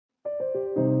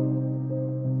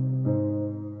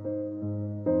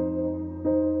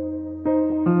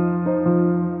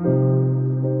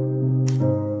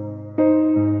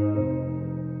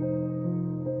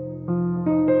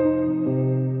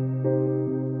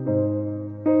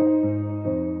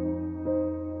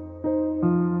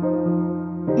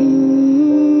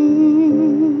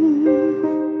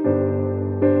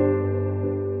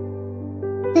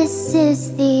This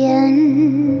is the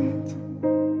end.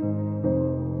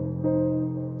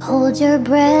 Hold your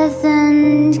breath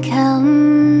and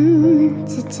count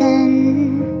to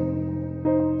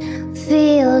 10.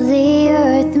 Feel the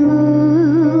earth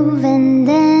move and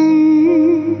then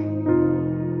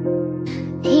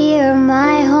hear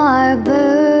my heart burst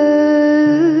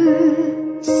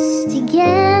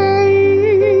again.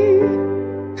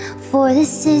 For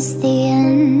this is the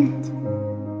end.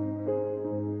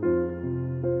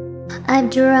 I've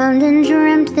drowned and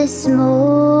dreamt this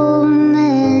moment,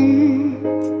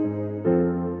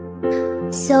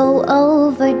 so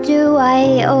overdue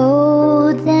I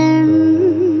owe them.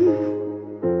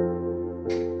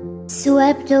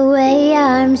 Swept away,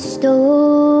 I'm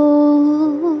stolen.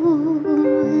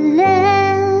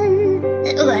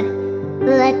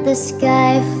 Let the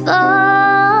sky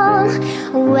fall.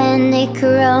 When it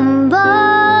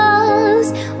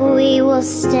crumbles, we will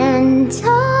stand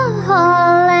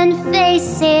tall and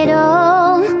face it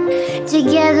all.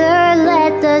 Together,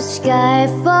 let the sky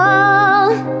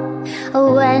fall.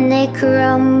 When it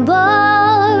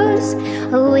crumbles,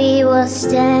 we will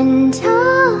stand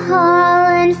tall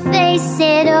and face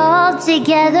it all.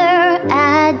 Together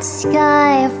at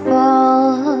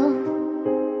skyfall.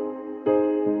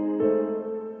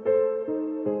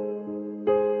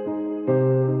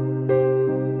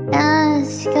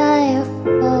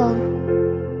 Skyfall.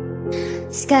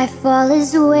 Skyfall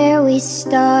is where we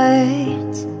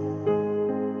start.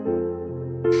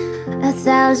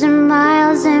 1,000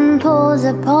 miles and poles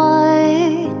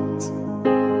apart,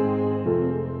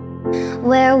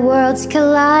 where worlds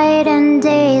collide and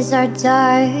days are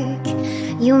dark.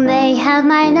 You may have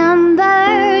my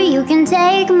number, you can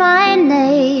take my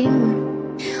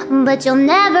name, but you'll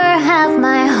never have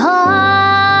my heart.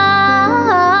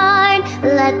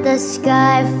 Let the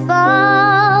sky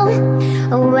fall.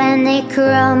 When it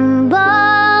crumbles,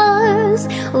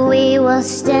 we will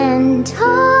stand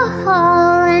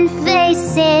tall and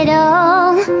face it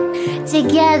all.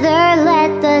 Together,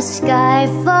 let the sky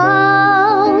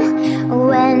fall.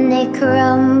 When it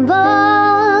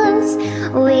crumbles,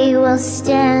 we will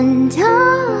stand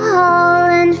tall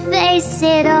and face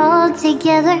it all.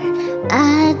 Together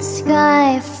at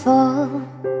skyfall.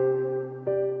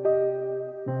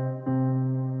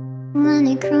 When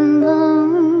it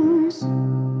crumbles,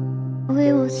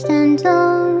 we will stand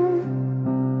tall.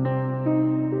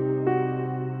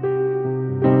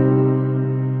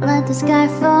 Let the sky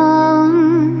fall.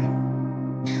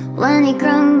 When it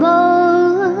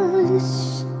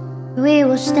crumbles, we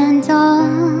will stand tall.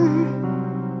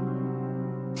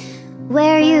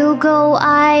 Where you go,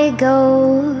 I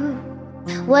go.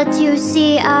 What you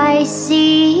see, I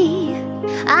see.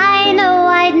 I know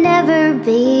I'd never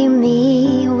be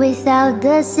me without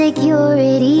the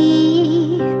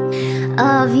security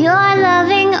of your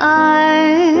loving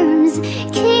arms,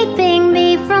 keeping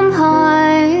me from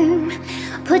harm.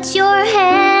 Put your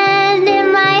hand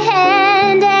in my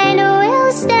hand and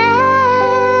we'll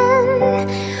stand.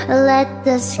 Let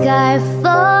the sky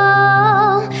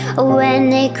fall.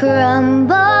 When it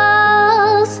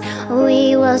crumbles,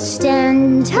 we will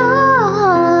stand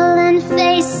tall and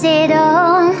face it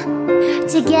all.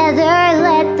 Together,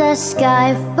 let the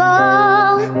sky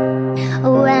fall.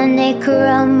 When it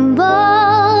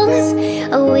crumbles,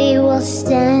 we will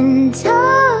stand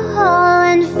tall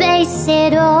and face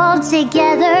it all.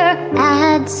 Together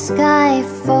at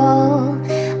skyfall.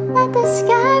 Let the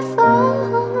sky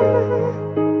fall.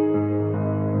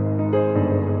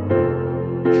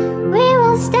 We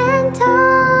will stand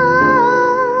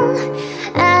tall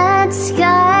at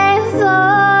skyfall.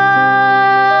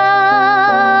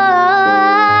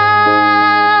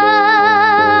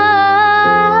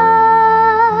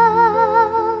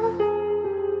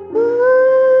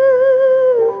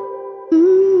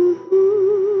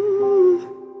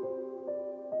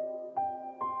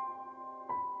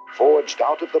 Forged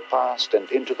out of the past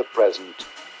and into the present,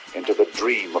 into the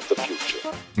dream of the future.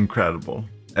 Incredible.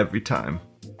 Every time.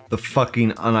 The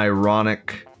fucking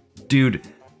unironic... Dude,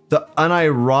 the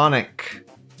unironic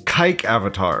kike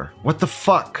avatar. What the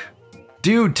fuck?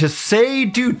 Dude, to say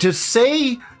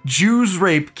Jews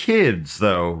rape kids,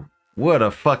 though. What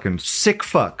a fucking sick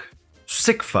fuck.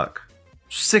 Sick fuck.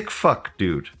 Sick fuck,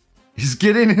 dude. He's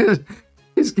getting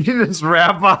He's getting his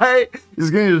rabbi.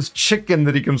 He's getting his chicken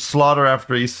that he can slaughter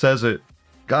after he says it.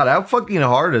 God, how fucking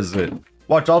hard is it?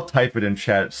 Watch, I'll type it in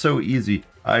chat. It's so easy.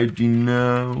 I do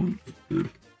know.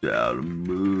 Out of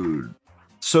mood.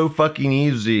 So fucking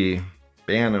easy.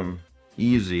 Ban him.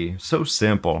 Easy. So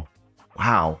simple.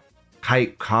 Wow.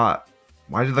 Kike caught.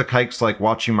 Why do the kikes like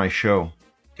watching my show?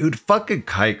 Dude, fucking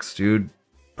kikes, dude.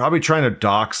 Probably trying to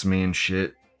dox me and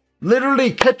shit.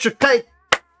 Literally, catch a kike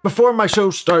before my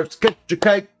show starts. Catch a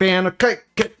kike, ban a kike.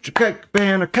 Catch a kike,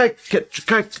 ban a kike. Catch a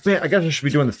kike, ban. I guess I should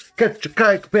be doing this. Catch a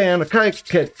kike, ban a kike.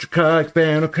 Catch a kike,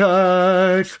 ban a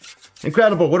kike.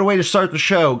 Incredible. What a way to start the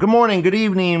show. Good morning, good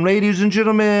evening, ladies and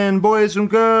gentlemen, boys and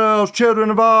girls, children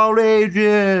of all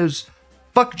ages.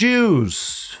 Fuck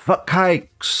Jews. Fuck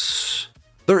kikes.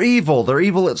 They're evil. They're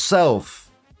evil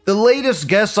itself. The latest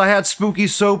guests I had, Spooky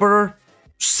Sober,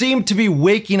 seemed to be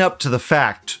waking up to the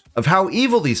fact of how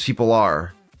evil these people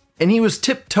are. And he was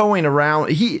tiptoeing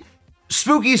around.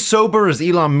 Spooky Sober is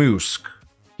Elon Musk.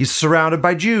 He's surrounded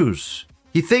by Jews.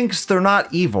 He thinks they're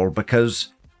not evil because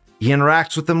he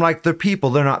interacts with them like they're people.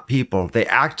 They're not people. They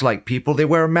act like people. They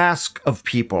wear a mask of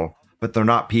people, but they're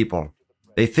not people.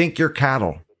 They think you're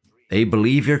cattle. They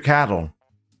believe you're cattle.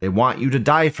 They want you to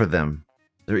die for them.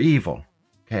 They're evil.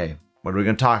 Okay, what are we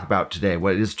going to talk about today?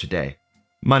 What is today?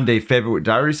 Monday, February.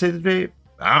 Did I already say the date?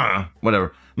 I don't know.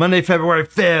 Whatever. Monday, February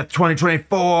 5th,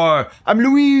 2024. I'm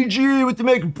Luigi with the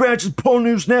Mega Branches Pole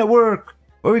News Network.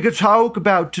 What are we going to talk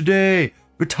about today?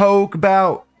 We're talk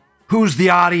about who's the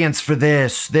audience for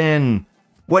this? Then,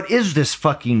 what is this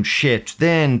fucking shit?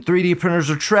 Then, 3D printers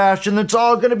are trash, and it's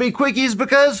all gonna be quickies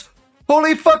because,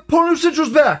 holy fuck, Polnewscentral's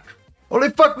back! Holy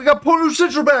fuck, we got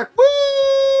Polnewscentral back!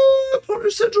 Woo!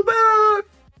 Polnewscentral back!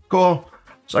 Cool.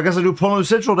 So I guess I do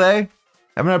Polnewscentral Day.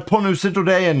 Haven't had Polnewscentral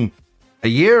Day in a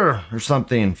year or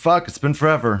something. Fuck, it's been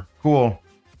forever. Cool.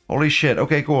 Holy shit.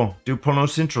 Okay, cool. Do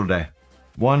Polnewscentral Day.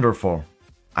 Wonderful.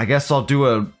 I guess I'll do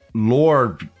a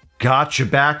lore gotcha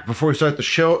back before we start the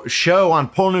show on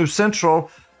Polnewscentral.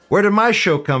 Where did my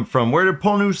show come from? Where did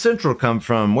Polnewscentral come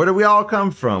from? Where did we all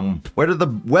come from? Where did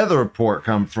the weather report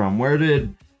come from? Where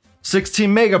did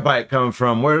 16 Megabyte come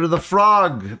from? Where did the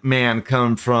Frog Man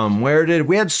come from?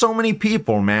 We had so many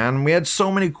people, man. We had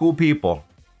so many cool people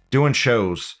doing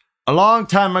shows. A long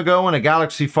time ago in a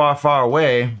galaxy far, far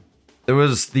away, there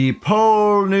was the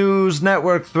Pole News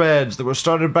Network threads that were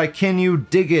started by Can You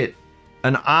Dig It,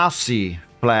 an Aussie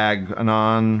flag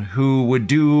anon who would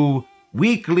do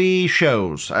weekly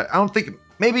shows. I don't know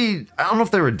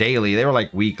if they were daily. They were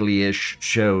like weekly-ish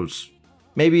shows.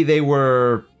 Maybe they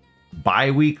were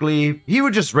bi-weekly. He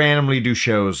would just randomly do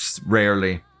shows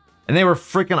rarely. And they were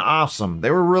freaking awesome.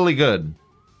 They were really good.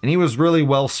 And he was really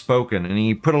well-spoken. And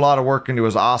he put a lot of work into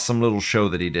his awesome little show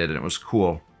that he did. And it was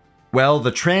cool. Well,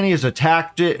 the trannies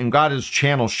attacked it and got his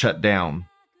channel shut down.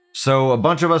 So a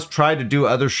bunch of us tried to do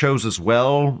other shows as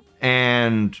well,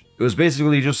 and it was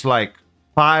basically just like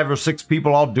 5 or 6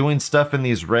 people all doing stuff in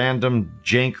these random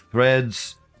jank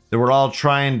threads that were all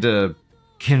trying to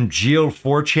congeal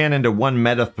 4chan into one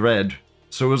meta thread.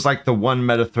 So it was like the one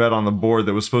meta thread on the board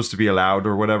that was supposed to be allowed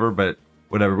or whatever, but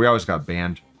whatever, we always got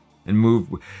banned and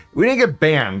moved. We didn't get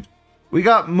banned. We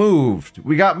got moved. And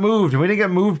we didn't get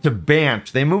moved to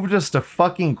Bant. They moved us to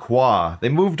fucking Qua.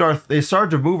 They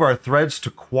started to move our threads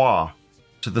to Qua.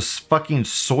 To the fucking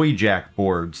Soyjack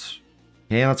boards.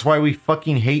 Yeah, that's why we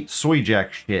fucking hate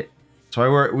Soyjack shit. That's why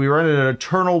we were in an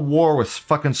eternal war with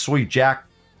fucking Soyjack.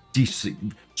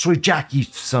 Soyjack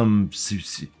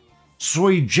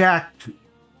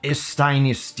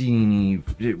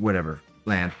Steinistini, whatever,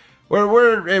 land.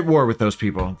 We're at war with those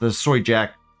people. The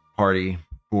Soyjack party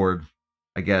board.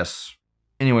 I guess.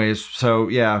 Anyways, so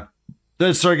yeah,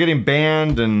 they started getting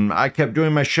banned, and I kept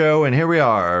doing my show, and here we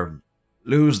are.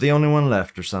 Lou's the only one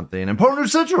left or something. And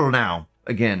Polnewscentral now,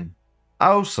 again.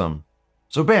 Awesome.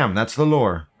 So bam, that's the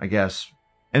lore, I guess.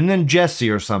 And then Jesse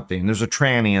or something. There's a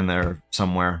tranny in there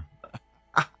somewhere.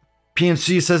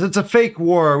 PNC says, it's a fake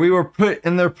war. We were put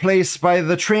in their place by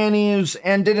the trannies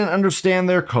and didn't understand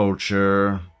their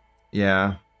culture.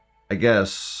 Yeah, I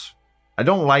guess. I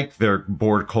don't like their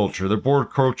board culture. Their board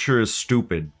culture is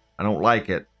stupid. I don't like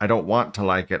it. I don't want to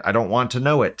like it. I don't want to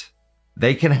know it.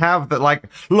 They can have the,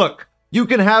 look, you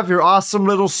can have your awesome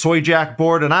little Soyjack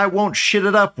board and I won't shit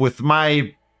it up with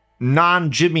my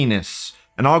non-Jimminess.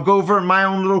 And I'll go over in my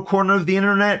own little corner of the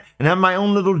internet and have my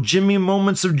own little Jimmy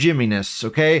moments of Jimminess,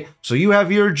 okay? So you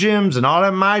have your gyms and I'll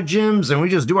have my gyms and we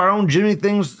just do our own Jimmy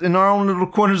things in our own little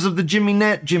corners of the Jimmy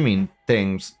net Jimmy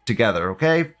things together,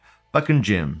 okay? Fucking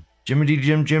Jim.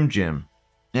 Jim.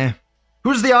 Yeah.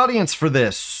 Who's the audience for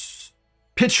this?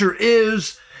 Picture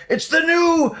is, it's the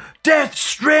new Death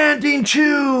Stranding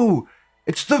 2.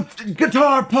 It's the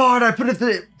guitar part I put at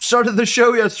the start of the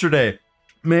show yesterday.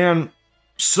 Man,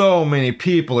 so many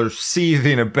people are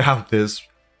seething about this.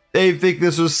 They think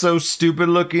this was so stupid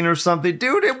looking or something.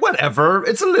 Dude, whatever.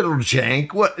 It's a little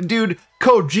jank. What, dude,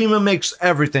 Kojima makes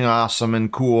everything awesome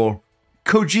and cool.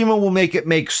 Kojima will make it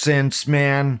make sense,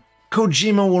 man.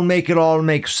 Kojima will make it all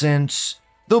make sense.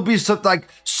 There'll be something like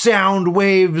sound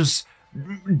waves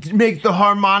make the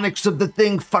harmonics of the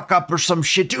thing fuck up or some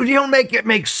shit. Dude, he'll make it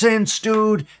make sense,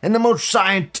 dude. In the most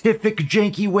scientific,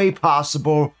 janky way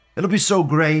possible. It'll be so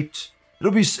great.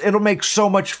 It'll make so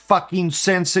much fucking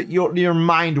sense that your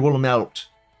mind will melt.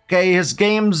 Okay, his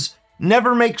games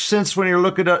never make sense when you're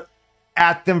looking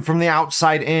at them from the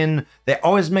outside in. They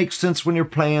always make sense when you're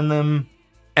playing them.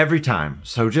 Every time.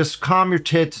 So just calm your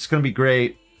tits. It's gonna be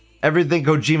great. Everything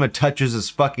Kojima touches is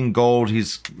fucking gold.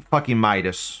 He's fucking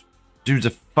Midas. The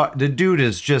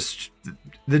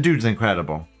dude's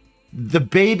incredible. The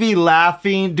baby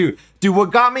laughing, dude.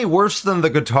 What got me worse than the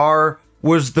guitar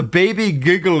was the baby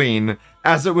giggling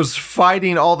as it was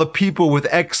fighting all the people with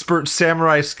expert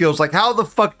samurai skills. Like, how the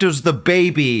fuck does the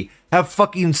baby have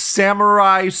fucking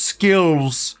samurai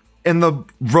skills in the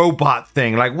robot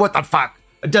thing? Like, what the fuck?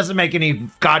 It doesn't make any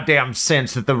goddamn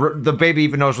sense that the baby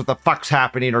even knows what the fuck's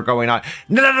happening or going on.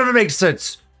 None of it makes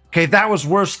sense. Okay, that was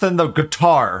worse than the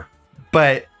guitar.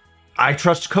 But I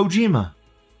trust Kojima.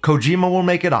 Kojima will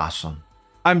make it awesome.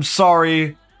 I'm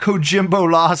sorry, Kojimbo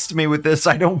lost me with this.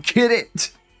 I don't get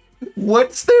it.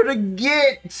 What's there to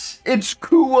get? It's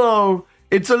cool.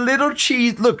 It's a little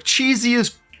cheese. Look, cheesy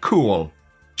is cool.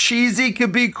 Cheesy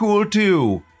could be cool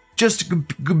too. Just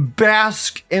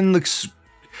bask in the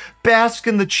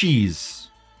cheese.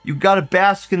 You gotta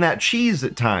bask in that cheese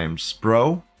at times,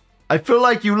 bro. I feel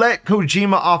like you let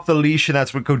Kojima off the leash and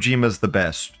that's when Kojima's the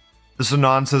best. This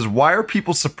Anon says, why are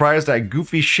people surprised at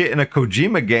goofy shit in a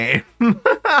Kojima game?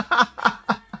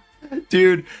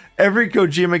 Dude, every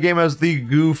Kojima game has the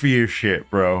goofiest shit,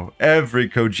 bro. Every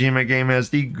Kojima game has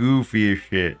the goofiest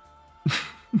shit.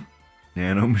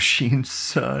 Nano Machine,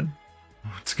 son.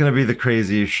 It's gonna be the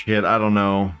craziest shit. I don't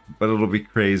know, but it'll be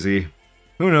crazy.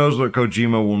 Who knows what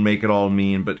Kojima will make it all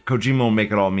mean, but Kojima will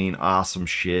make it all mean awesome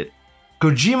shit.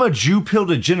 Kojima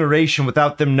Jew-pilled a generation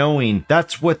without them knowing.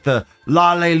 That's what the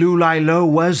Lale Lulai Lo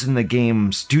was in the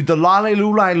games. Dude, the Lale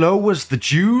Lulai Lo was the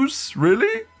Jews?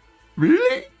 Really?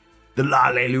 Really? The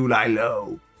Lale Lulai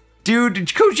Lo. Dude,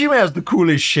 Kojima has the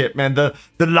coolest shit, man. The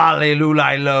Lale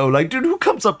Lulai Lo. Like, dude, who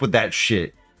comes up with that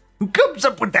shit? Who comes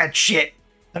up with that shit?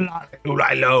 The Lale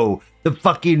Lulai Lo. The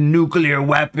fucking nuclear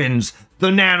weapons. The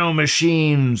nano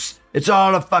machines. It's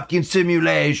all a fucking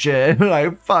simulation.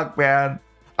 Like, fuck, man.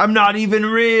 I'm not even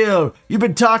real. You've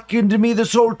been talking to me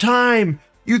this whole time.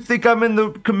 You think I'm in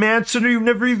the command center? You've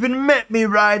never even met me,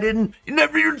 Raiden. You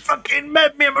never even fucking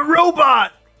met me. I'm a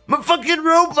robot. I'm a fucking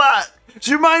robot. Is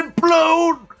your mind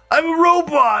blown? I'm a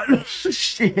robot.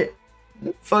 Shit.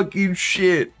 Fucking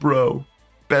shit, bro.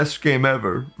 Best game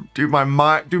ever. Dude, my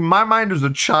mind as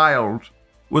a child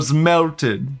was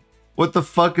melted. What the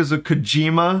fuck is a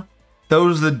Kojima?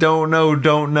 Those that don't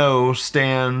know,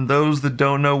 Stan. Those that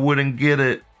don't know wouldn't get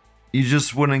it. You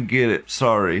just wouldn't get it.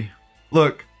 Sorry.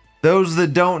 Look, those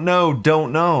that don't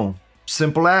know.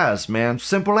 Simple as, man.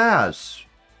 Simple as.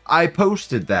 I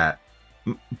posted that.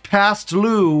 Past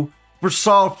Lou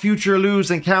foresaw future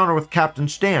Lou's encounter with Captain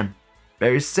Stan.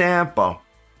 Very simple.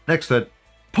 Next thread.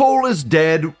 Pole is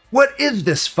dead. What is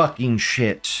this fucking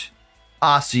shit?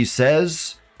 Aussie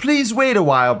says, please wait a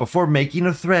while before making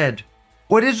a thread.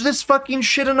 What is this fucking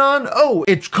shit on? Oh,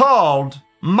 it's called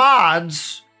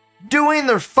mods doing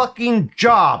their fucking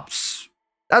jobs.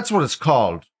 That's what it's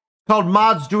called. It's called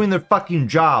mods doing their fucking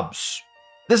jobs.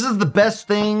 This is the best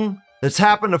thing that's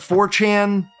happened to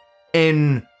 4chan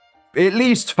in at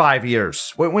least 5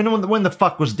 years. When the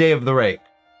fuck was Day of the Rake?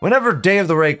 Whenever Day of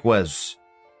the Rake was.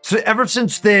 So ever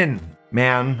since then,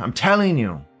 man, I'm telling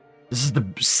you, this is the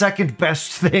second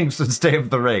best thing since Day of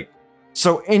the Rake.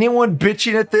 So anyone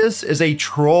bitching at this is a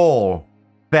troll,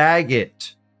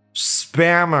 faggot,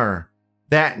 spammer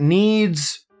that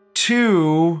needs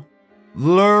to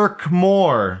lurk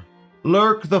more.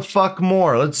 Lurk the fuck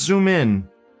more. Let's zoom in.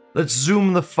 Let's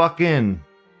zoom the fuck in.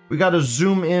 We gotta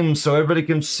zoom in so everybody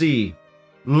can see.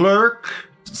 Lurk.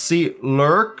 See,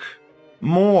 lurk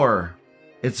more.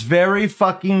 It's very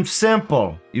fucking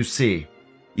simple, you see.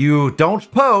 You don't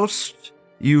post,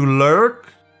 you lurk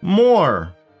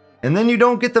more. And then you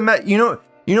don't get the you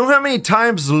know how many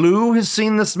times Lou has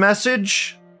seen this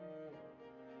message?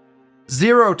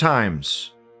 0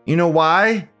 times. You know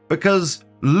why? Because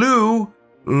Lou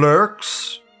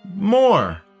lurks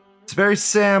more. It's very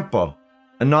simple.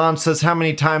 Anon says, how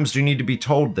many times do you need to be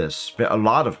told this? A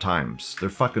lot of times. They're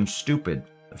fucking stupid.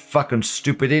 They're fucking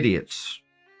stupid idiots.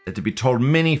 They have to be told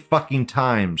many fucking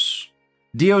times.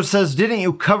 Dio says, didn't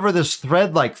you cover this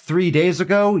thread like 3 days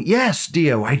ago? Yes,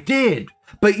 Dio, I did.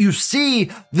 But you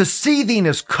see, the seething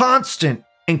is constant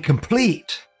and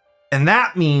complete. And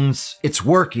that means it's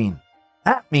working.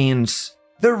 That means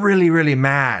they're really, really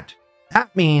mad.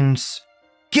 That means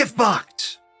get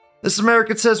fucked. This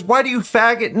American says, why do you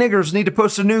faggot niggers need to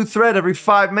post a new thread every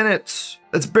 5 minutes?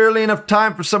 That's barely enough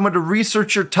time for someone to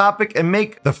research your topic and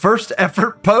make the first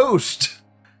effort post.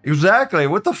 Exactly.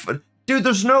 What the dude,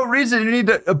 there's no reason you need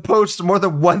to post more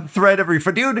than one thread every...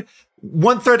 Dude,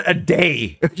 one thread a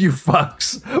day, you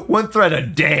fucks. One thread a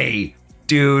day.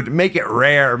 Dude, make it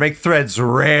rare. Make threads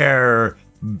rare.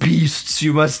 Beasts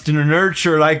you must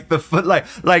nurture like the foot.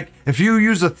 Like if you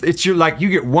use it's your, like, you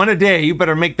get one a day, you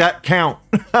better make that count.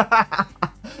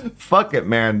 Fuck it,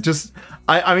 man. Just,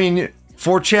 I mean,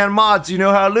 4chan mods, you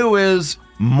know how Lou is.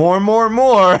 More.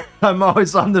 I'm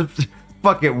always on the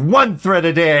fucking one thread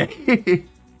a day.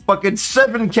 Fucking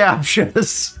 7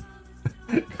 captures.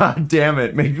 God damn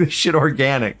it. Make this shit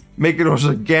organic. Make it as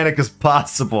organic as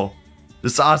possible.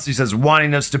 This Aussie says,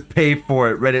 wanting us to pay for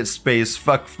it. Reddit space.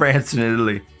 Fuck France and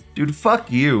Italy. Dude,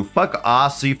 fuck you. Fuck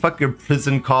Aussie. Fuck your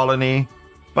prison colony.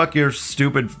 Fuck your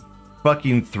stupid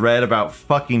fucking thread about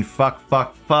fucking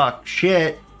fuck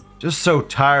shit. Just so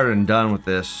tired and done with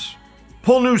this.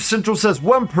 Polnewscentral says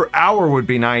 1 per hour would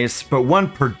be nice, but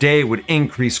 1 per day would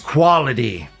increase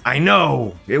quality. I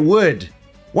know, it would.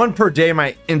 1 per day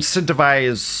might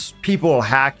incentivize people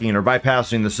hacking or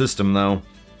bypassing the system, though.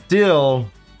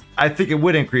 Still, I think it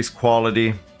would increase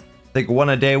quality. I think 1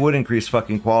 a day would increase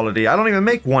fucking quality. I don't even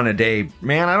make 1 a day,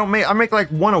 man. I make like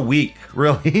 1 a week.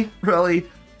 Really? Really?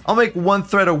 I'll make 1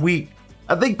 thread a week.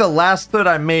 I think the last thread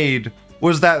I made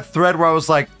was that thread where I was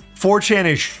like, 4chan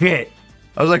is shit.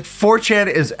 I was like, 4chan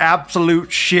is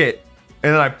absolute shit.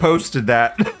 And then I posted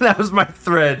that. That was my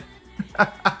thread.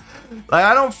 Like,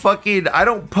 I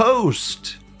don't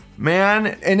post, man.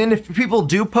 And then if people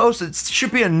do post, it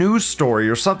should be a news story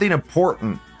or something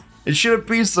important. It shouldn't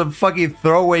be some fucking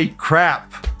throwaway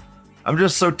crap. I'm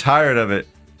just so tired of it.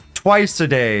 2 a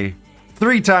day,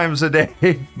 3 times a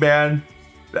day, man.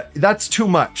 That's too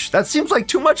much. That seems like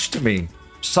too much to me.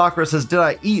 Sakura says, did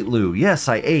I eat, Lou? Yes,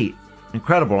 I ate.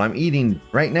 Incredible. I'm eating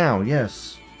right now.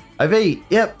 Yes. I've ate.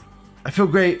 Yep. I feel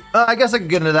great. I guess I can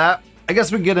get into that. I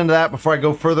guess we can get into that before I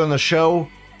go further in the show.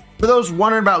 For those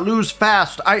wondering about Lou's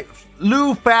fast,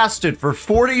 Lou fasted for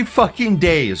 40 fucking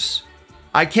days.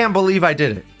 I can't believe I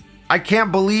did it. I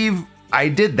can't believe I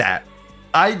did that.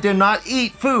 I did not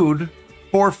eat food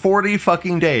for 40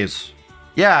 fucking days.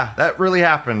 Yeah, that really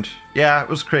happened. Yeah, it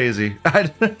was crazy.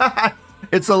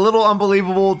 It's a little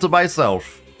unbelievable to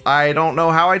myself. I don't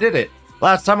know how I did it.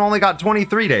 Last time I only got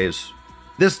 23 days.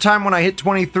 This time when I hit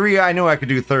 23, I knew I could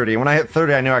do 30. When I hit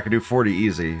 30, I knew I could do 40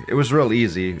 easy. It was real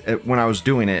easy when I was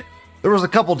doing it. There was a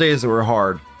couple days that were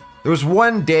hard. There was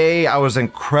one day I was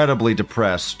incredibly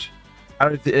depressed.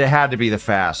 It had to be the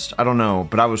fast. I don't know,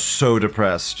 but I was so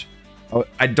depressed.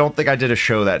 I don't think I did a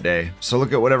show that day. So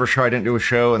look at whatever show I didn't do a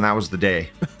show, and that was the day.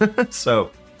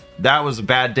 So that was a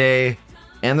bad day.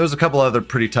 And there was a couple other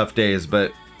pretty tough days,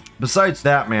 but besides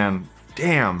that, man,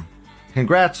 damn.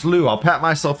 Congrats, Lou. I'll pat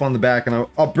myself on the back, and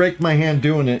I'll break my hand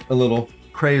doing it a little.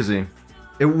 Crazy.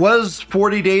 It was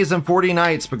 40 days and 40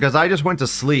 nights because I just went to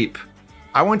sleep.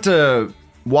 I went to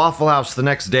Waffle House the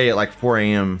next day at like 4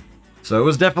 a.m. So it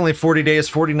was definitely 40 days,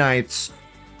 40 nights.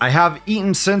 I have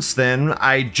eaten since then.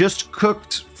 I just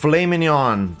cooked filet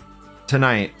mignon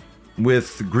tonight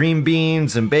with green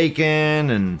beans and bacon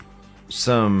and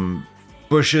some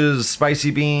Bush's spicy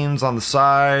beans on the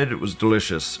side. It was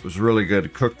delicious. It was really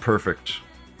good. Cooked perfect.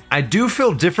 I do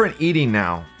feel different eating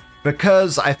now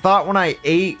because I thought when I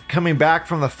ate coming back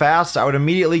from the fast, I would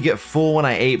immediately get full when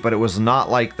I ate, but it was not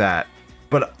like that.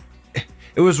 But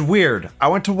it was weird. I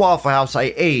went to Waffle House,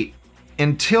 I ate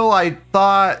until I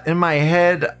thought in my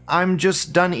head, I'm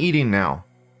just done eating now.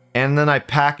 And then I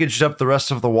packaged up the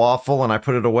rest of the waffle and I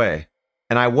put it away.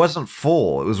 And I wasn't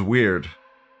full. It was weird.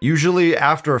 Usually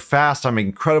after a fast, I'm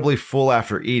incredibly full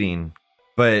after eating.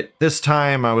 But this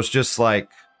time I was just like,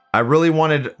 I really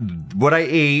wanted what I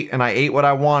ate and I ate what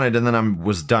I wanted and then I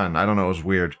was done. I don't know, it was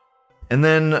weird. And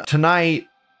then tonight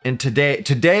and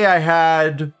today I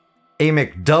had a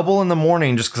McDouble in the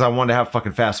morning just because I wanted to have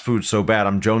fucking fast food so bad.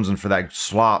 I'm jonesing for that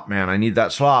slop, man. I need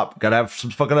that slop. Gotta have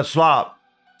some fucking that slop.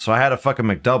 So I had a fucking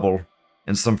McDouble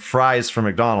and some fries from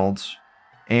McDonald's.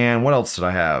 And what else did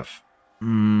I have?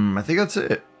 I think that's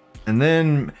it. And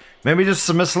then maybe just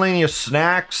some miscellaneous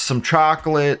snacks, some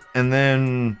chocolate, and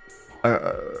then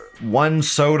one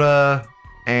soda,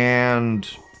 and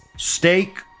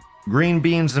steak, green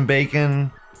beans, and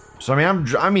bacon. So I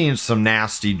mean, I'm eating some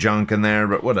nasty junk in there,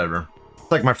 but whatever.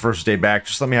 It's like my first day back.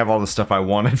 Just let me have all the stuff I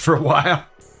wanted for a while,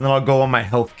 and then I'll go on my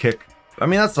health kick. I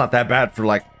mean, that's not that bad for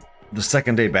like the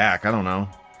second day back. I don't know.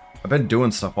 I've been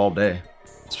doing stuff all day.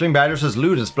 Spring Badger says,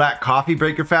 Lou, does black coffee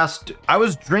break your fast? I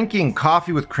was drinking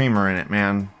coffee with creamer in it,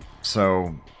 man.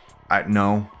 So,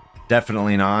 no,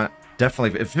 definitely not.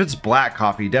 Definitely, if it's black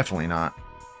coffee, definitely not.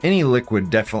 Any liquid,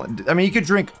 definitely. I mean, you could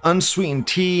drink unsweetened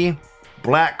tea,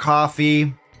 black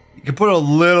coffee. You could put a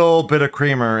little bit of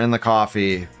creamer in the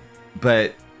coffee,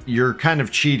 but you're kind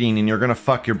of cheating and you're going to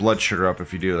fuck your blood sugar up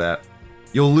if you do that.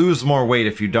 You'll lose more weight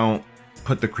if you don't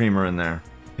put the creamer in there.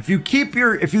 If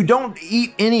you don't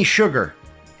eat any sugar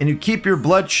and you keep your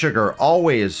blood sugar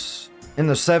always in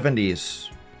the 70s,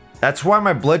 that's why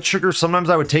my blood sugar, sometimes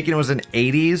I would take it, it was in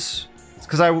 80s. It's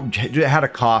because I had a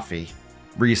coffee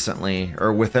recently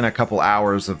or within a couple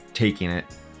hours of taking it.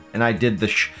 And I did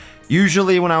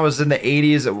usually when I was in the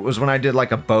 80s, it was when I did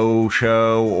like a Bo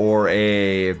show or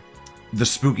the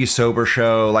Spooky Sober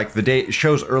show, like the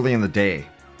shows early in the day.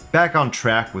 Back on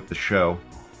track with the show.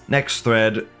 Next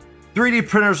thread. 3D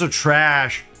printers are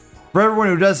trash. For everyone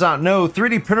who does not know,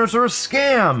 3D printers are a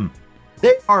scam.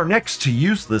 They are next to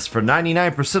useless for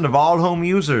 99% of all home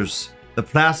users. The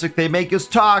plastic they make is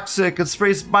toxic. It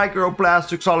sprays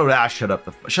microplastics all over.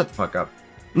 Shut the fuck up.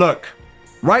 Look,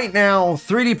 right now,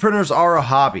 3D printers are a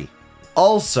hobby.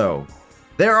 Also,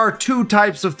 there are two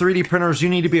types of 3D printers you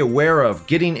need to be aware of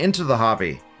getting into the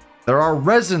hobby. There are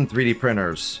resin 3D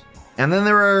printers. And then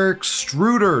there are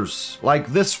extruders, like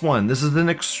this one. This is an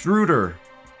extruder.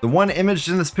 The one imaged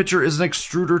in this picture is an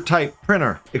extruder type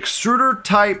printer. Extruder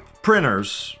type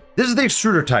printers. This is the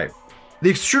extruder type. The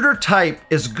extruder type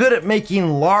is good at making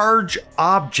large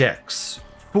objects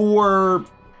for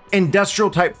industrial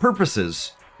type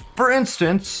purposes. For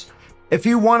instance, if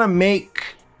you want to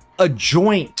make a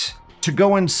joint to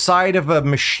go inside of a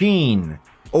machine,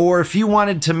 or if you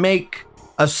wanted to make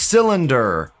a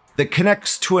cylinder that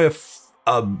connects to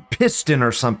a piston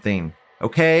or something,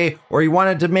 okay? Or you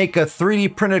wanted to make a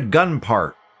 3D printed gun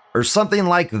part or something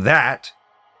like that,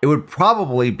 it would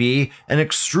probably be an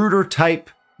extruder type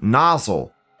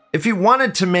nozzle. If you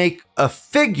wanted to make a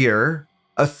figure,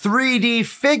 a 3D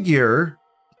figure,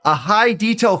 a high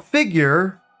detail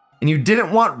figure, and you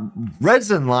didn't want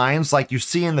resin lines like you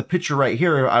see in the picture right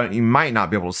here, you might not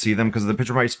be able to see them because the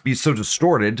picture might be so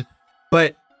distorted,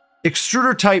 but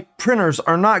extruder type printers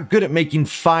are not good at making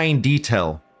fine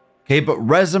detail, okay? But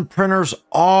resin printers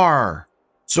are.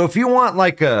 So if you want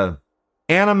like a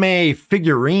anime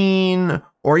figurine,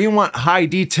 or you want high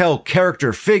detail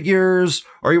character figures,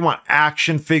 or you want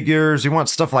action figures, you want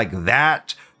stuff like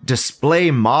that,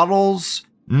 display models,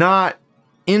 not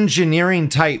engineering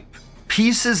type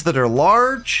pieces that are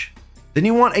large, then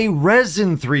you want a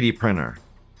resin 3D printer.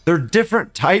 There are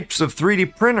different types of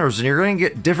 3D printers, and you're going to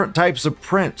get different types of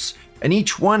prints, and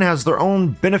each one has their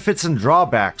own benefits and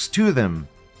drawbacks to them.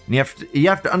 And you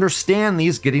have to understand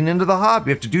these getting into the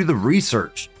hobby. You have to do the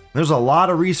research. There's a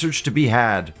lot of research to be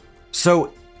had.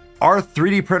 So, are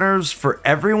 3D printers for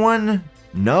everyone?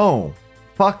 No.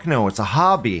 Fuck no, it's a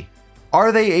hobby.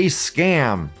 Are they a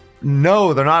scam?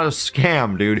 No, they're not a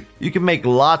scam, dude. You can make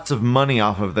lots of money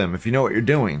off of them if you know what you're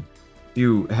doing.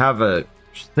 You have a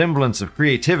semblance of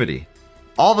creativity.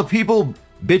 All the people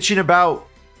bitching about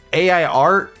AI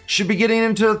art should be getting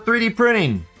into 3D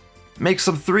printing. Make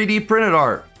some 3D printed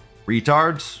art.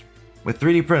 Retards with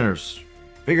 3D printers.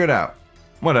 Figure it out.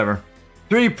 Whatever.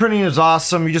 3D printing is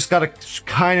awesome. You just gotta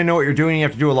kind of know what you're doing. You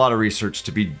have to do a lot of research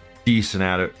to be decent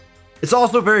at it. It's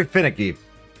also very finicky.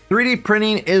 3D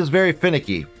printing is very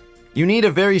finicky. You need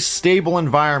a very stable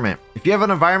environment. If you have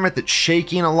an environment that's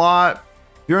shaking a lot,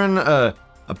 if you're in a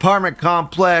apartment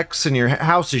complex and your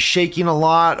house is shaking a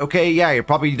lot, okay, yeah, you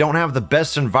probably don't have the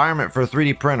best environment for a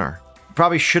 3D printer. You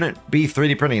probably shouldn't be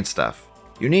 3D printing stuff.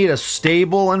 You need a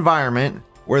stable environment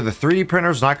where the 3D printer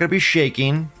is not going to be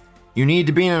shaking. You need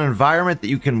to be in an environment that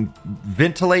you can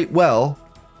ventilate well,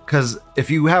 because if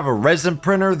you have a resin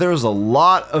printer, there's a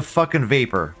lot of fucking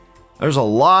vapor. There's a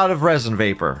lot of resin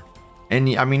vapor.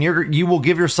 And I mean, you will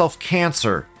give yourself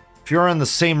cancer if you're in the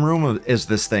same room as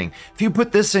this thing. If you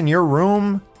put this in your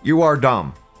room, you are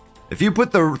dumb. If you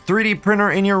put the 3D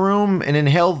printer in your room and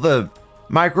inhale the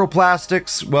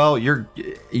microplastics, well, you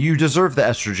deserve the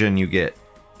estrogen you get.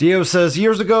 Dio says,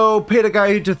 years ago, paid a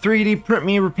guy to 3D print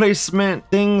me replacement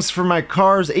things for my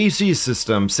car's AC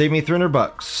system. Saved me $300.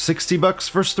 $60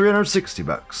 versus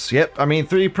 $360. Yep, I mean,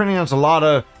 3D printing has a lot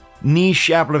of niche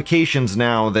applications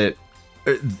now that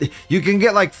you can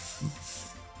get like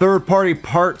third-party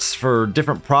parts for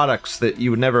different products that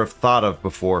you would never have thought of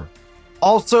before.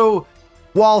 Also,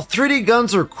 while 3D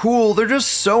guns are cool, they're just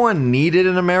so unneeded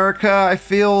in America. I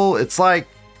feel it's like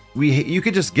you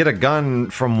could just get a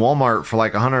gun from Walmart for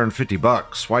like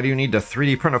 $150. Why do you need to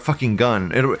 3D print a fucking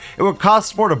gun? It would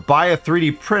cost more to buy a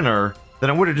 3D printer than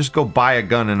it would to just go buy a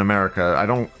gun in America.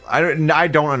 I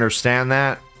don't understand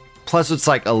that. Plus, it's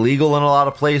like illegal in a lot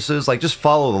of places. Like, just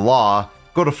follow the law.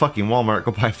 Go to fucking Walmart,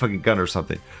 go buy a fucking gun or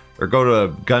something, or go to a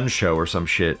gun show or some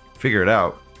shit. Figure it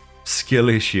out. Skill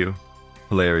issue.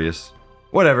 Hilarious.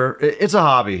 Whatever. It's a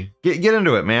hobby. Get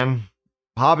into it, man.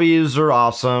 Hobbies are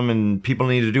awesome, and people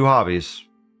need to do hobbies.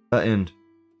 End.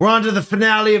 We're on to the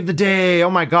finale of the day. Oh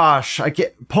my gosh.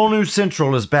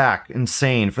 Polnewscentral is back.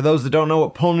 Insane. For those that don't know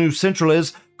what Polnewscentral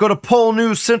is, go to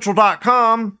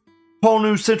polnewscentral.com.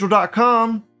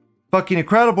 Polnewscentral.com. Fucking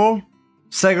incredible.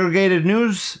 Segregated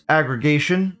news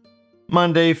aggregation.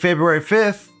 Monday, February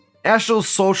 5th. National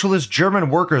Socialist German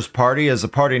Workers' Party is a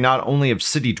party not only of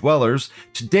city dwellers,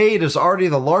 today it is already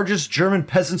the largest German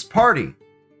peasants' party.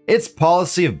 Its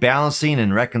policy of balancing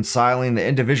and reconciling the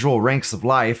individual ranks of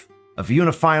life, of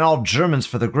unifying all Germans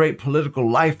for the great political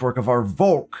lifework of our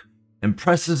Volk,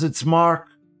 impresses its mark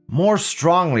more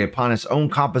strongly upon its own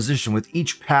composition with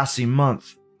each passing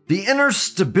month. The inner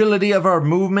stability of our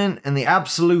movement and the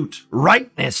absolute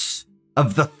rightness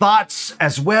of the thoughts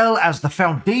as well as the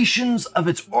foundations of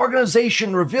its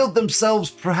organization revealed themselves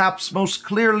perhaps most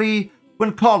clearly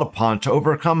when called upon to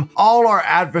overcome all our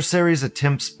adversaries'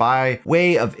 attempts by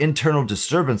way of internal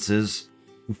disturbances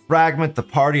to fragment the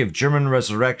party of German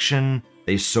resurrection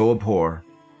they so abhor.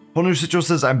 Polnewscentral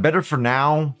says, I'm better for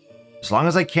now. As long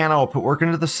as I can, I will put work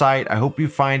into the site. I hope you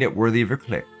find it worthy of your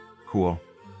click. Cool.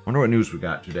 Wonder what news we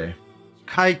got today.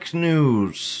 Kike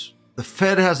news. The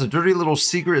Fed has a dirty little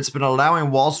secret. It's been allowing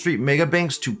Wall Street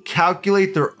megabanks to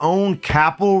calculate their own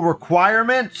capital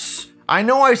requirements. I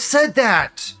know I said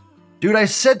that. Dude, I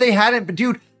said they hadn't, but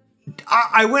dude,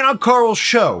 I went on Carl's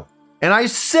show and I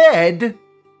said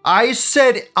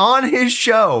on his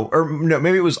show, or no,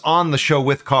 maybe it was on the show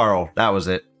with Carl. That was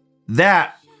it.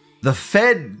 That the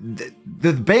Fed,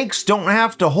 the banks don't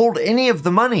have to hold any of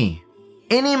the money.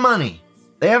 Any money.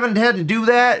 They haven't had to do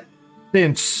that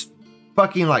since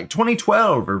fucking like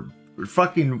 2012 or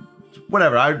fucking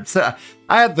whatever. I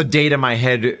had the date in my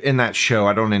head in that show.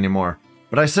 I don't anymore.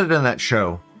 But I said it in that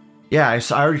show. Yeah, I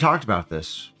already talked about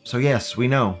this. So yes, we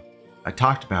know. I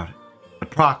talked about it.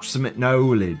 Approximate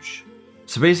knowledge.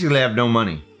 So basically they have no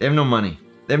money. They have no money.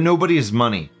 They have nobody's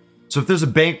money. So if there's a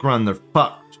bank run, they're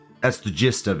fucked. That's the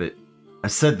gist of it. I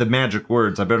said the magic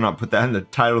words. I better not put that in the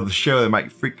title of the show. They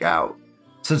might freak out.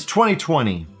 Since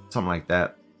 2020, something like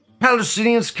that.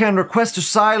 Palestinians can request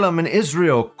asylum in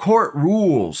Israel. Court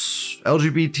rules.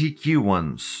 LGBTQ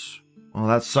ones. Well,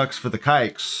 that sucks for the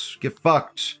kikes. Get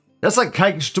fucked. That's like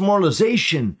kikish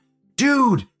demoralization.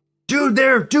 Dude.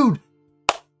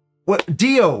 What,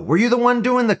 Dio, were you the one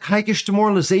doing the kikish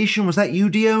demoralization? Was that you,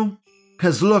 Dio?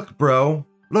 Because look, bro.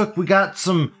 Look, we got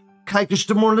some kikish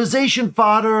demoralization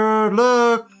fodder.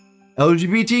 Look.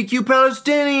 LGBTQ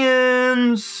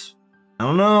Palestinians. I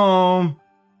don't know.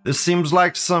 This seems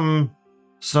like some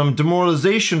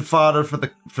demoralization fodder for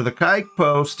the kike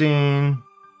posting.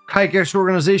 Kike-ish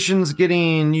organizations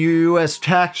getting U.S.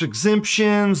 tax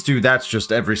exemptions. Dude, that's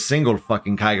just every single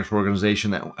fucking kike-ish organization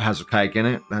that has a kike in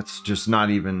it. That's just not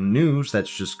even news.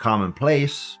 That's just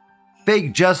commonplace.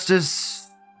 Fake justice.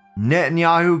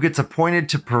 Netanyahu gets appointed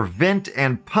to prevent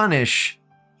and punish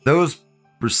those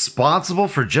responsible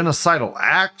for genocidal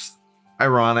acts.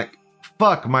 Ironic.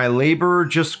 Fuck, my laborer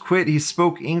just quit. He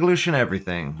spoke English and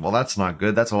everything. Well, that's not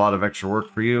good. That's a lot of extra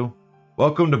work for you.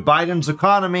 Welcome to Biden's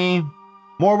economy.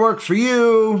 More work for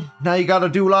you. Now you gotta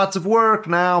do lots of work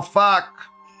now. Fuck.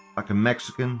 Fucking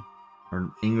Mexican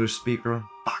or English speaker.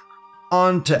 Fuck.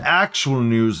 On to actual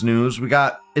news. We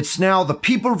got, it's now the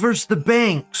people versus the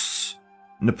banks.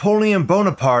 Napoleon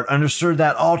Bonaparte understood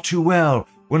that all too well.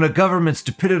 When a government's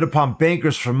dependent upon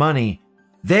bankers for money,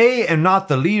 they, and not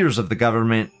the leaders of the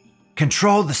government,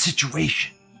 control the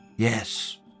situation.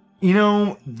 Yes. You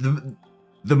know,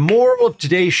 the moral of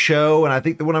today's show, and I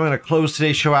think the one I'm going to close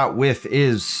today's show out with,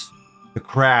 is the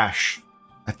crash.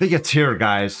 I think it's here,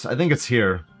 guys. I think it's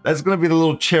here. That's going to be the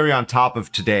little cherry on top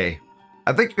of today.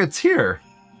 I think it's here.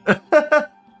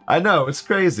 I know, it's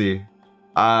crazy.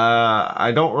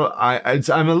 I'm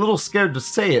a little scared to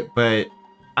say it, but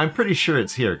I'm pretty sure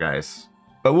it's here, guys.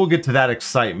 But we'll get to that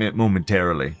excitement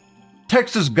momentarily.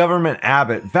 Texas government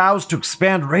Abbott vows to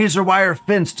expand razor wire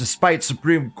fence despite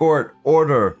Supreme Court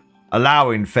order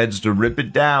allowing feds to rip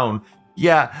it down.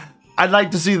 Yeah, I'd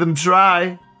like to see them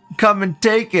try. Come and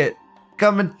take it.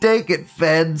 Come and take it,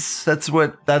 feds. That's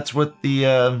what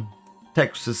the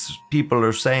Texas people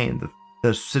are saying.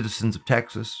 The citizens of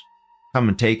Texas. Come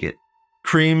and take it.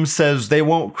 Cream says they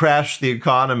won't crash the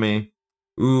economy.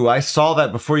 Ooh, I saw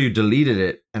that before you deleted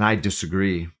it, and I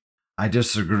disagree.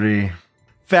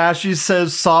 Fashy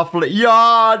says softly.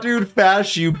 Yeah, dude,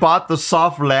 Fashy, you bought the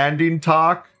soft landing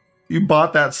talk? You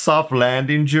bought that soft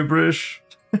landing gibberish?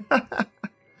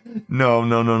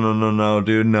 No,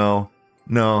 dude, no.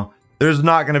 There's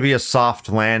not going to be a soft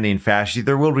landing, Fashy.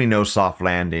 There will be no soft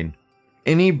landing.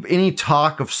 Any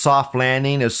talk of soft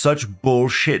landing is such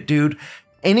bullshit, dude.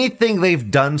 Anything they've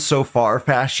done so far,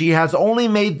 Fashy, has only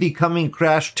made the coming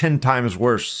crash 10 times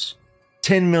worse.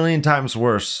 10 million times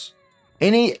worse.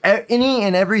 Any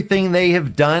and everything they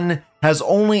have done has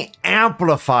only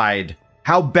amplified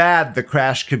how bad the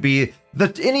crash could be.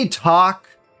 Any talk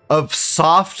of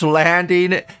soft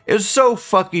landing is so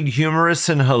fucking humorous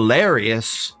and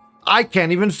hilarious. I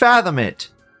can't even fathom it.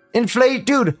 Inflate,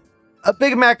 dude. A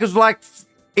Big Mac is like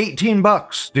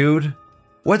 $18, dude.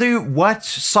 What?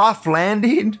 Soft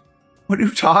landing? What are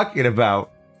you talking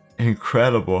about?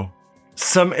 Incredible.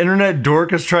 Some internet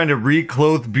dork is trying to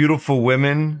reclothe beautiful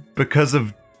women because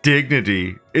of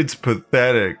dignity. It's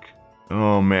pathetic.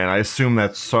 Oh man, I assume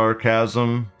that's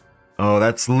sarcasm. Oh,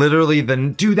 that's literally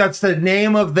that's the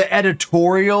name of the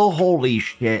editorial? Holy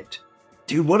shit.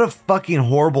 Dude, what a fucking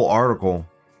horrible article.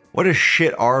 What a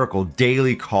shit article.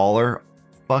 Daily Caller.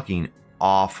 Fucking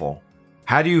awful.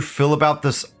 How do you feel about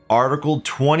this article?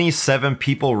 27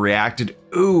 people reacted.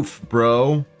 Oof,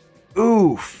 bro.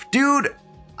 Oof. Dude,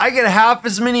 I get half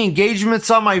as many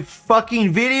engagements on my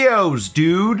fucking videos,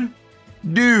 dude.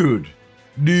 Dude,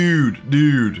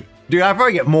 I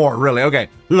probably get more, really. Okay,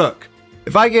 look.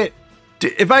 If I get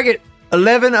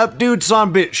 11 updates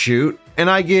on BitChute, and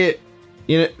I get,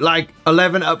 like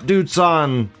 11 updates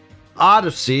on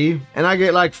Odyssey, and I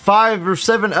get like 5 or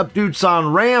 7 updates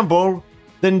on Ramble,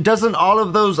 then doesn't all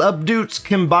of those updates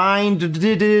combined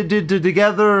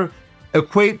together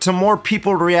equate to more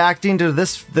people reacting to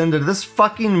this than to this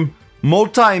fucking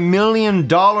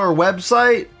multi-million-dollar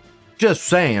website? Just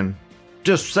saying.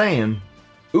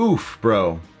 Oof,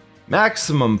 bro.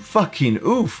 Maximum fucking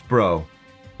oof, bro.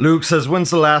 Luke says, when's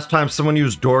the last time someone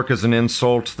used dork as an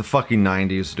insult? The fucking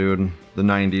 90s, dude. The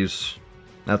 90s.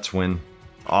 That's when.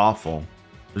 Awful.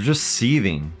 They're just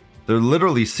seething. They're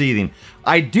literally seething.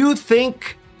 I do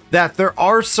think that there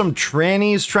are some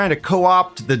trannies trying to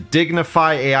co-opt the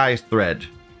Dignify AI thread.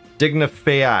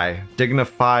 Dignify. How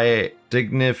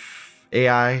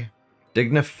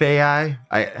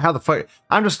the fuck?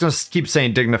 I'm just gonna keep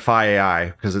saying Dignify AI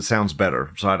because it sounds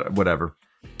better. So whatever.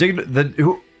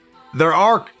 There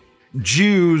are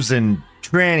Jews and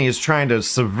trannies trying to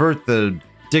subvert the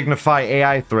Dignify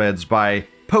AI threads by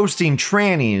posting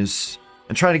trannies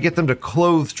and trying to get them to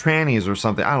clothe trannies or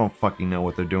something. I don't fucking know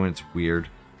what they're doing. It's weird.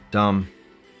 Dumb.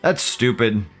 That's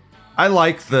stupid. I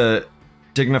like the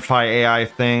Dignify AI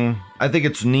thing. I think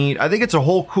it's neat. I think it's a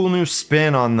whole cool new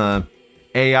spin on the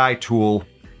AI tool.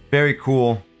 Very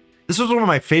cool. This was one of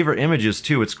my favorite images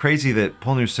too. It's crazy that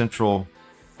Polnewscentral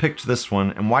picked this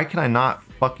one. And why can I not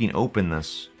fucking open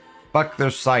this? Fuck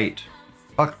their site.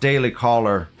 Fuck Daily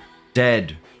Caller.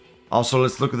 Dead. Also,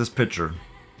 let's look at this picture.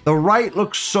 The right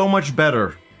looks so much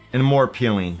better and more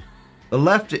appealing. The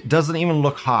left, it doesn't even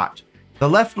look hot. The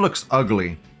left looks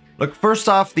ugly. Look, first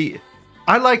off,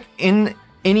 I like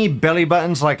any belly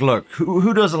buttons. Like, look,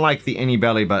 who doesn't like the any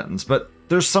belly buttons? But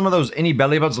there's some of those any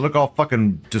belly buttons that look all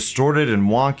fucking distorted and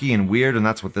wonky and weird, and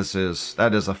that's what this is.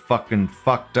 That is a fucking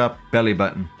fucked up belly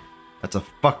button. That's a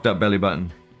fucked up belly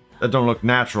button. That don't look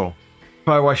natural.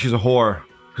 Probably why she's a whore,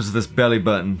 because of this belly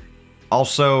button.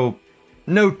 Also,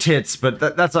 no tits, but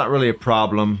that's not really a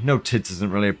problem. No tits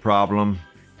isn't really a problem.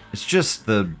 It's just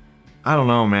I don't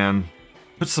know, man.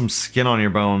 Put some skin on your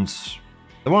bones.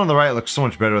 The one on the right looks so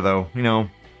much better, though.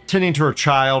 Tending to her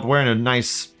child, wearing a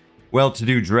nice,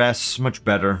 well-to-do dress. Much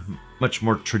better. Much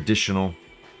more traditional.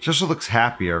 She also looks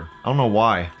happier. I don't know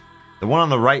why. The one on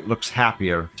the right looks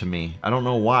happier to me. I don't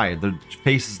know why. The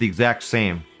face is the exact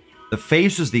same. The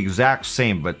face is the exact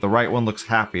same, but the right one looks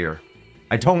happier.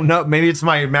 I don't know. Maybe it's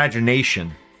my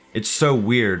imagination. It's so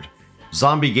weird.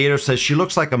 Zombie Gator says she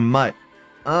looks like a mutt.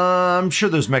 I'm sure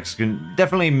there's Mexican.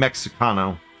 Definitely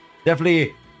Mexicano.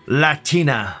 Definitely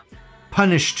Latina.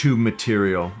 Punish tube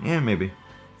material. Yeah, maybe.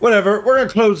 Whatever. We're going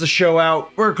to close the show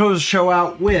out. We're going to close the show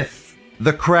out with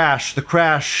The Crash. The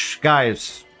Crash,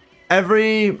 guys.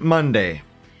 Every Monday,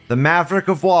 the Maverick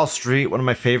of Wall Street, one of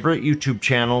my favorite YouTube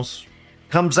channels,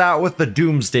 comes out with the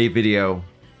Doomsday video,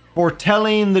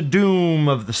 foretelling the doom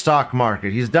of the stock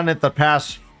market. He's done it the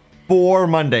past 4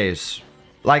 Mondays.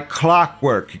 like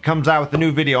clockwork. He comes out with a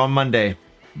new video on Monday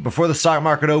before the stock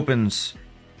market opens.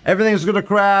 Everything's gonna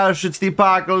crash. It's the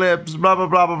apocalypse. Blah, blah,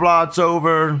 blah, blah, blah. It's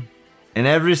over. And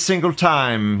every single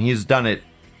time he's done it,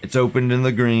 it's opened in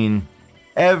the green.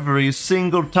 Every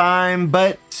single time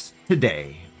but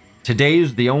today.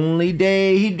 Today's the only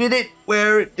day he did it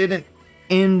where it didn't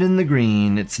end in the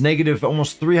green. It's negative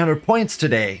almost 300 points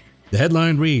today. The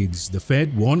headline reads, the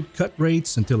Fed won't cut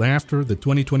rates until after the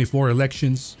 2024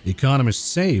 elections. Economists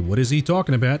say, what is he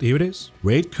talking about? Here it is.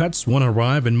 Rate cuts won't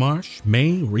arrive in March,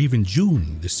 May, or even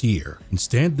June this year.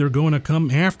 Instead, they're going to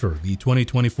come after the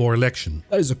 2024 election.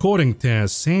 That is according to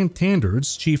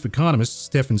Santander's chief economist,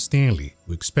 Stephen Stanley,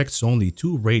 who expects only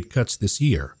 2 rate cuts this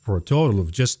year for a total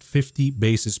of just 50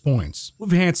 basis points.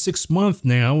 We've had 6 months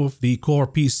now of the core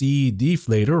PCE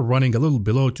deflator running a little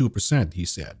below 2%, he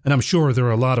said. And I'm sure there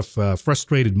are a lot of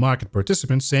frustrated market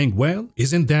participants saying, well,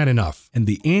 isn't that enough? And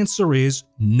the answer is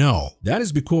no. That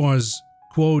is because,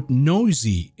 quote,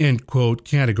 noisy, end quote,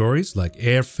 categories like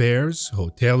airfares,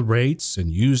 hotel rates,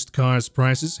 and used cars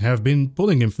prices have been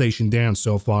pulling inflation down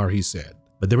so far, he said.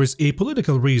 But there is a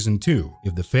political reason too.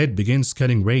 If the Fed begins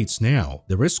cutting rates now,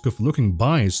 the risk of looking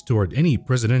biased toward any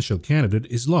presidential candidate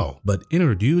is low. But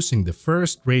introducing the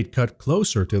first rate cut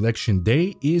closer to election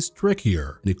day is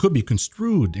trickier, and it could be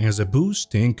construed as a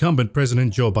boost to incumbent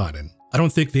President Joe Biden. I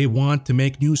don't think they want to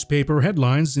make newspaper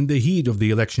headlines in the heat of the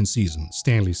election season,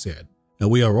 Stanley said. Now,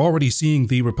 we are already seeing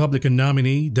the Republican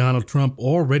nominee, Donald Trump,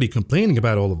 already complaining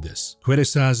about all of this,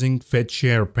 criticizing Fed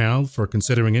Chair Powell for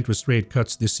considering interest rate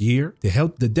cuts this year to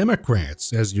help the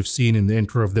Democrats, as you've seen in the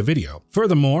intro of the video.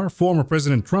 Furthermore, former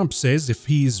President Trump says if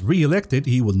he's re-elected,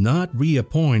 he will not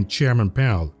reappoint Chairman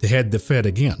Powell to head the Fed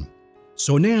again.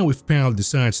 So now if Powell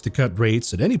decides to cut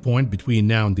rates at any point between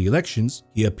now and the elections,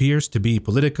 he appears to be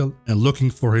political and looking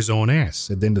for his own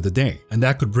ass at the end of the day. And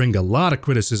that could bring a lot of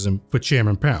criticism for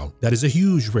Chairman Powell. That is a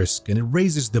huge risk, and it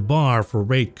raises the bar for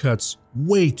rate cuts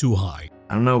way too high.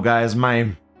 I don't know, guys.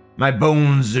 My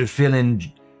bones are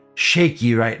feeling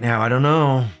shaky right now. I don't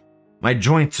know. My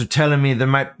joints are telling me there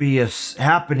might be a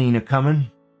happening coming.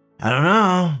 I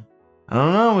don't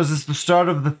know. Is this the start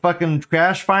of the fucking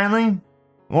crash finally?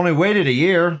 I've only waited a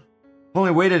year.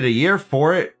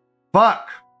 For it. Fuck.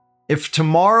 If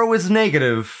tomorrow is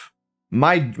negative,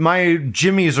 my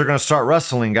jimmies are gonna start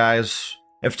rustling, guys.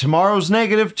 If tomorrow's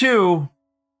negative too,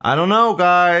 I don't know,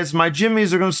 guys. My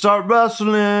jimmies are gonna start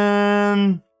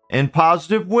rustling in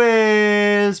positive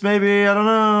ways. Maybe, I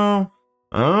don't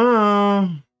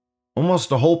know. Almost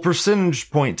a whole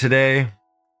percentage point today.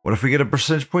 What if we get a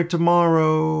percentage point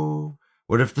tomorrow?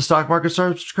 What if the stock market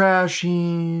starts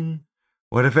crashing?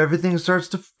 What if everything starts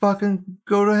to fucking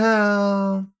go to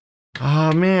hell?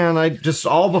 Oh man,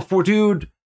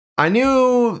 dude, I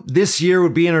knew this year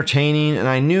would be entertaining and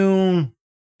I knew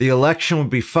the election would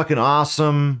be fucking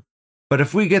awesome. But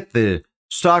if we get the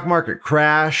stock market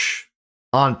crash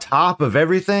on top of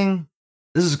everything,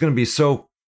 this is going to be so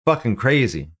fucking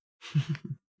crazy.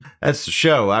 That's the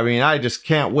show. I mean, I just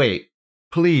can't wait.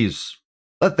 Please,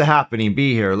 let the happening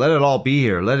be here. Let it all be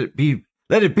here. Let it be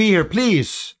here,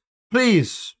 please.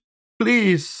 Please,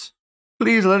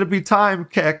 let it be time,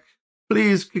 Keck.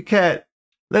 Please, Keket,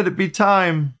 let it be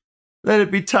time. Let it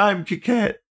be time,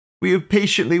 Keket. We have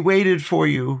patiently waited for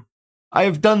you. I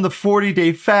have done the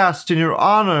 40-day fast in your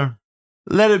honor.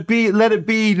 Let it be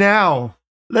now.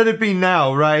 Let it be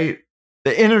now, right?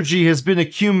 The energy has been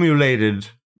accumulated.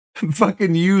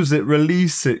 Fucking use it,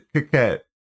 release it, Keket.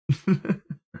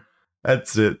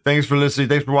 That's it. Thanks for listening.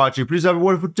 Thanks for watching. Please have a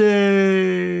wonderful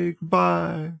day.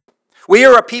 Goodbye. We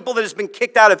are a people that has been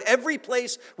kicked out of every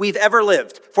place we've ever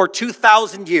lived for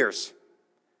 2,000 years.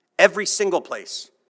 Every single place.